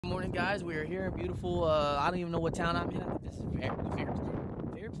morning, guys. We are here in beautiful, I don't even know what town I'm in. I think this is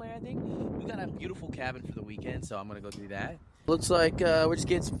Fairplay, I think. We got a beautiful cabin for the weekend, so I'm going to go do that. Looks like we're just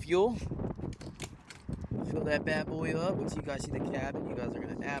getting some fuel. Fill that bad boy up. Wait till you guys see the cabin. You guys are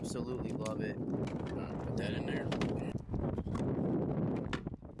going to absolutely love it. Put that in there.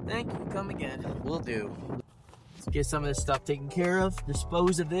 Thank you. Come again. Will do. Let's get some of this stuff taken care of.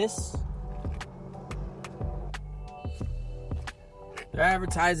 Dispose of this. They're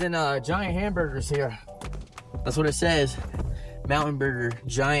advertising giant hamburgers here. That's what it says. Mountain burger,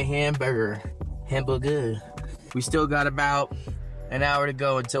 giant hamburger, hamburger. We still got about an hour to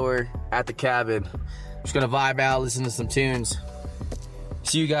go until we're at the cabin. Just gonna vibe out, listen to some tunes.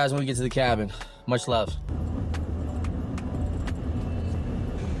 See you guys when we get to the cabin. Much love.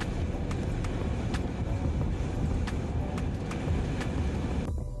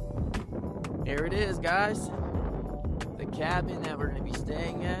 Here it is, guys. The cabin that we're gonna be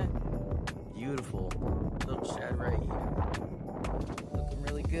staying at. Beautiful little shed right here. Looking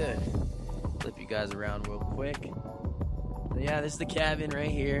really good. Flip you guys around real quick. But yeah, this is the cabin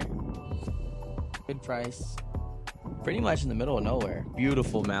right here. Good price. Pretty much in the middle of nowhere.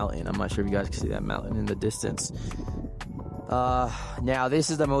 Beautiful mountain. I'm not sure if you guys can see that mountain in the distance. Now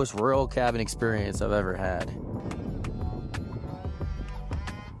this is the most rural cabin experience I've ever had.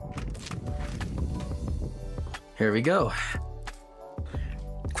 Here we go.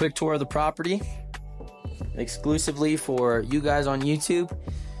 Quick tour of the property, exclusively for you guys on YouTube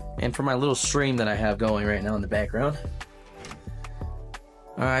and for my little stream that I have going right now in the background.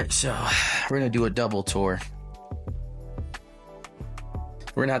 All right, so we're gonna do a double tour.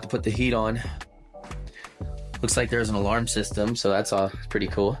 We're gonna have to put the heat on. Looks like there's an alarm system, so that's all pretty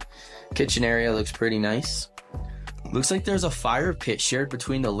cool. Kitchen area looks pretty nice. Looks like there's a fire pit shared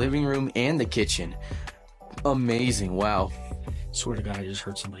between the living room and the kitchen. Amazing, wow. Swear to God, I just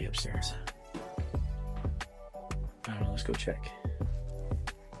heard somebody upstairs. I don't know, let's go check.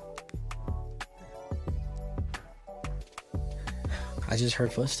 I just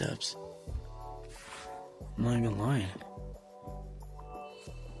heard footsteps. I'm not even lying.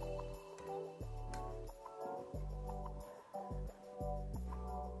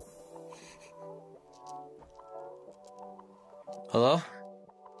 Hello?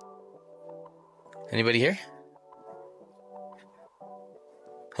 Anybody here?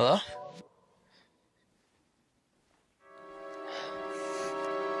 Hello?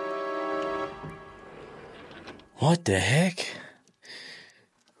 What the heck?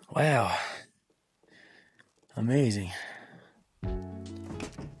 Wow. Amazing.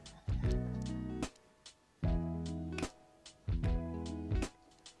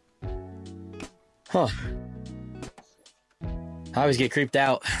 Huh. I always get creeped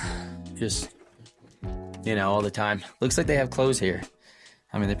out. Just, you know, all the time. Looks like they have clothes here.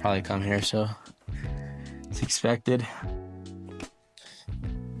 I mean, they probably come here, so it's expected.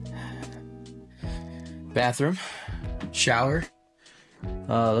 Bathroom, shower.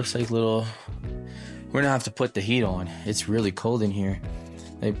 Looks like little. We're gonna have to put the heat on. It's really cold in here.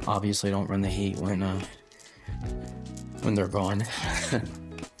 They obviously don't run the heat when they're gone.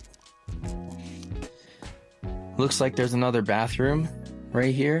 Looks like there's another bathroom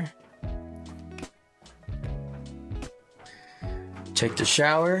right here. Take the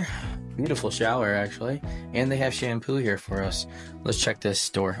shower. Beautiful shower, actually. And they have shampoo here for us. Let's check this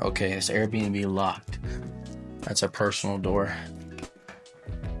door. Okay, it's Airbnb locked. That's a personal door.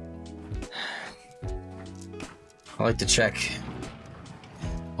 I like to check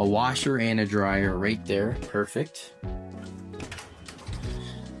a washer and a dryer right there. Perfect.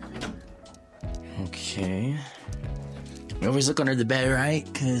 Okay. We always look under the bed, right?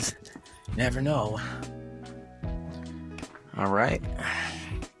 Because you never know. All right.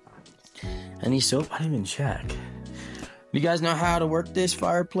 Any soap? I didn't even check. You guys know how to work this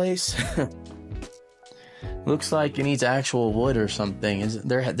fireplace? Looks like it needs actual wood or something.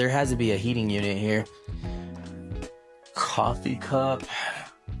 There has to be a heating unit here. Coffee cup.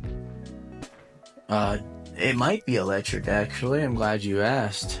 It might be electric, actually. I'm glad you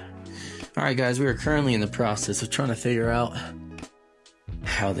asked. All right, guys, we are currently in the process of trying to figure out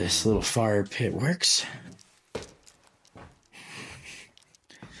how this little fire pit works.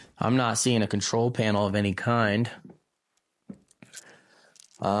 I'm not seeing a control panel of any kind.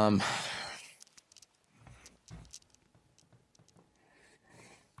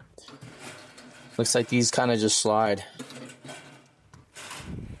 Looks like these kind of just slide.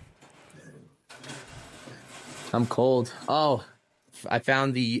 I'm cold. Oh, I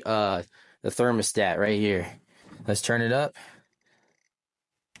found the thermostat right here. Let's turn it up.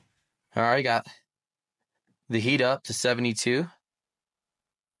 All right, got the heat up to 72.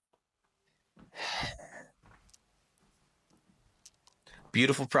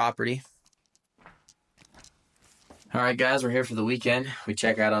 Beautiful property. All right, guys, we're here for the weekend. We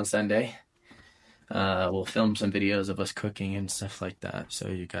check out on Sunday. We'll film some videos of us cooking and stuff like that, so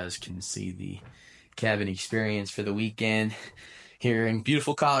you guys can see the cabin experience for the weekend here in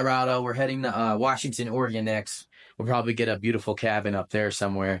beautiful Colorado. We're heading to Washington, Oregon next. We'll probably get a beautiful cabin up there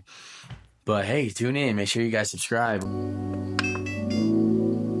somewhere. But hey, tune in. Make sure you guys subscribe.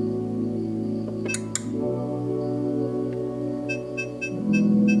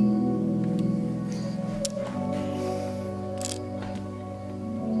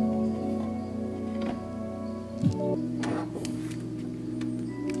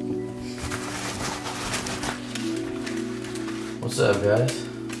 What's up, guys?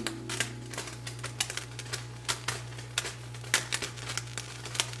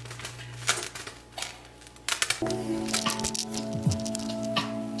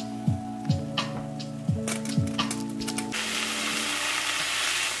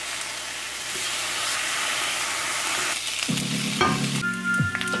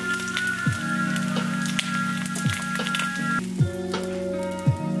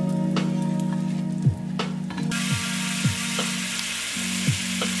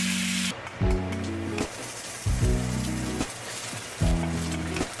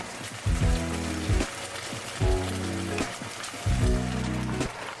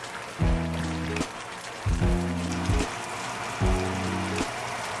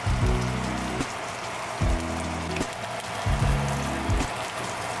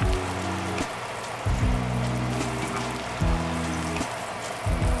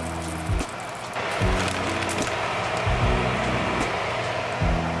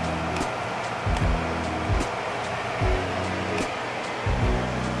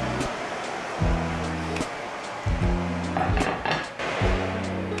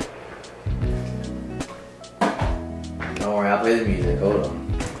 Don't worry, I'll play the music. Hold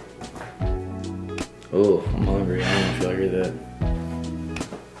on. Oh, I'm hungry. I don't know if y'all hear that.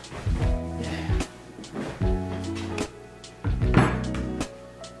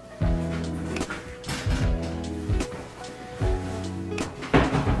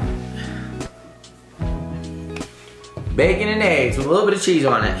 Bacon and eggs with a little bit of cheese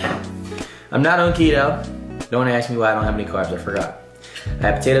on it. I'm not on keto. Don't ask me why I don't have any carbs. I forgot. I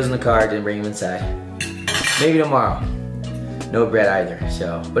have potatoes in the car. Didn't bring them inside. Maybe tomorrow. No bread either,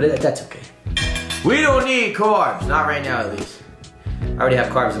 so, but that's okay. We don't need carbs, not right now at least. I already have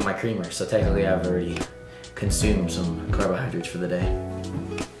carbs in my creamer, so technically I've already consumed some carbohydrates for the day.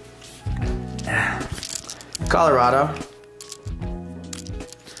 Colorado.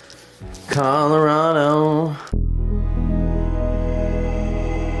 Colorado.